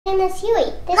My name is Hewey.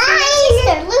 This is my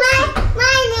sister, Lucy.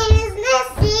 My name is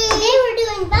Lucy. Today we're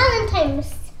doing Valentine's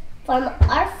from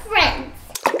our friends.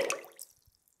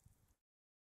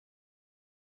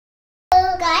 So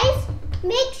guys,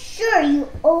 make sure you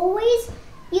always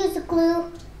use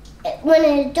glue when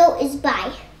an adult is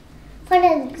by. For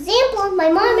an example, my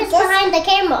mom is behind the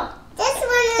camera. This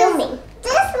one is filming.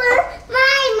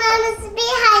 My mom is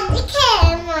behind the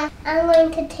camera. I'm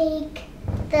going to take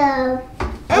the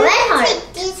red heart.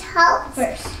 Take these hearts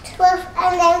first.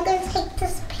 And then I'm going to take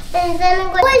this picture. And then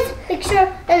I'm going to make sure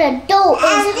an adult is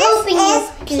helping you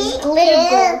use glitter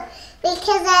glue.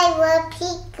 Because I want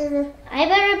pink glue. I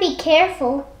better be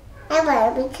careful. I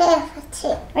better be careful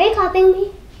too. Are you copying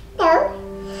me? No.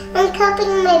 I'm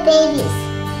copying my babies.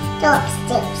 Go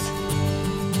upstairs.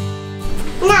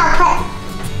 Now put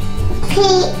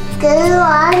pink glue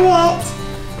on it.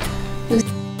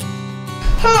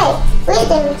 Hey, we're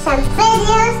doing some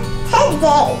videos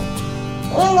today.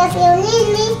 And if you need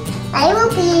me, I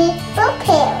will be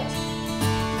prepared.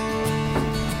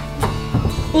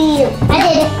 I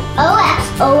did it. OX.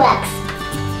 What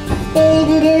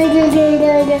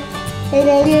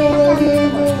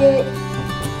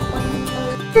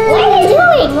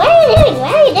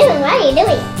are you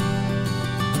doing?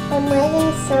 I'm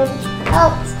writing some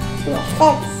helps to my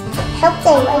friends. Help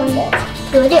them write it.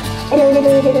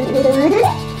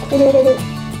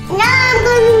 Now I'm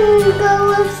going to go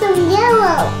with some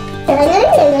yellow.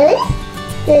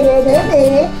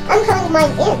 I'm putting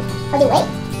mine in. Okay, wait.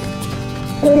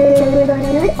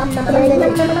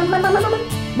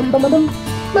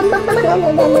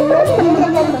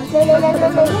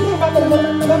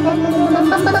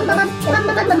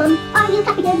 Are you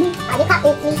copying me? Yeah,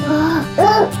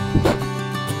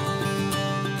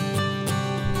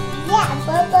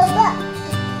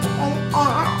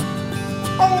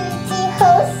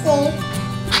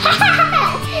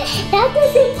 that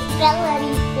doesn't spell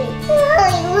anything. Oh,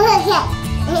 look at it.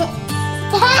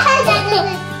 That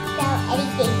doesn't spell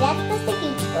anything. That's just a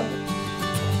huge one.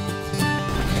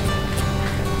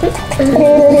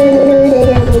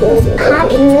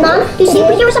 Mom, do you see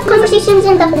there were some conversations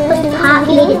in the most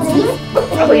populated cities?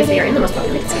 Probably if they are in the most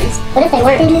populated cities. What if they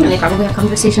weren't? And they probably have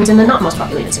conversations in the not most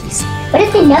populated cities. What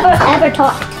if they never ever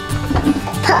talked?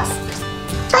 Post.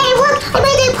 Hey, look! I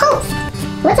made a post!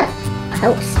 What's a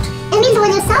post? It means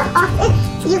when you sell often,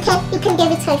 you can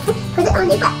give it to put it on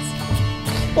your box.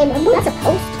 Remember? That's a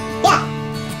post? Yeah.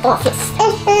 Office.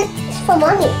 It's for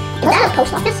mommy. Is that a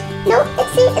post office? No,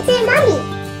 it's a mommy.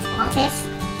 Office.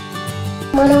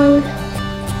 Madong.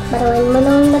 Hey,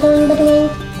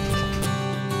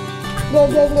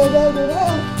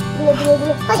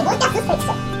 look at this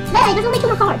picture. Hey, there's only 2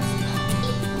 more cards.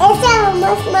 It's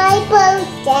almost my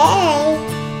birthday.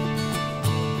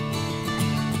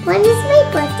 When is my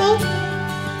birthday?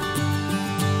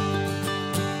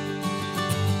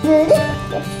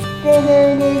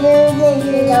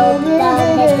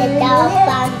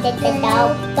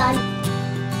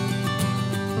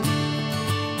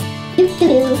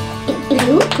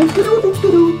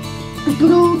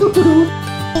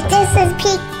 This is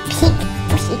peak.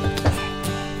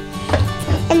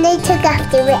 And they took off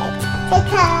the red. To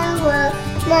cover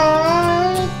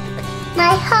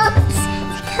my hopes.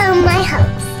 To cover my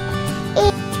hopes.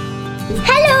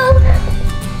 Hello!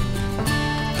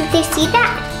 Did they see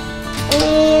that?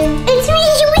 It's me,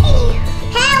 Hewey!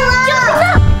 Hello!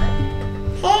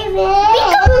 Hello!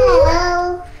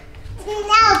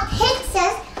 Now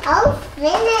pictures are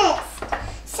finished.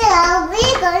 So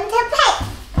we're going to play.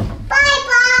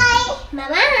 Bye-bye!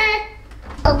 Mama!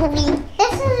 Oh,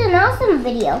 this is an awesome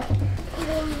video.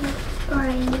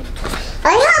 I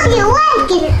hope you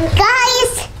like it,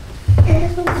 guys.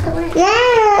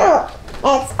 Now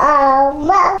it's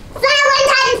almost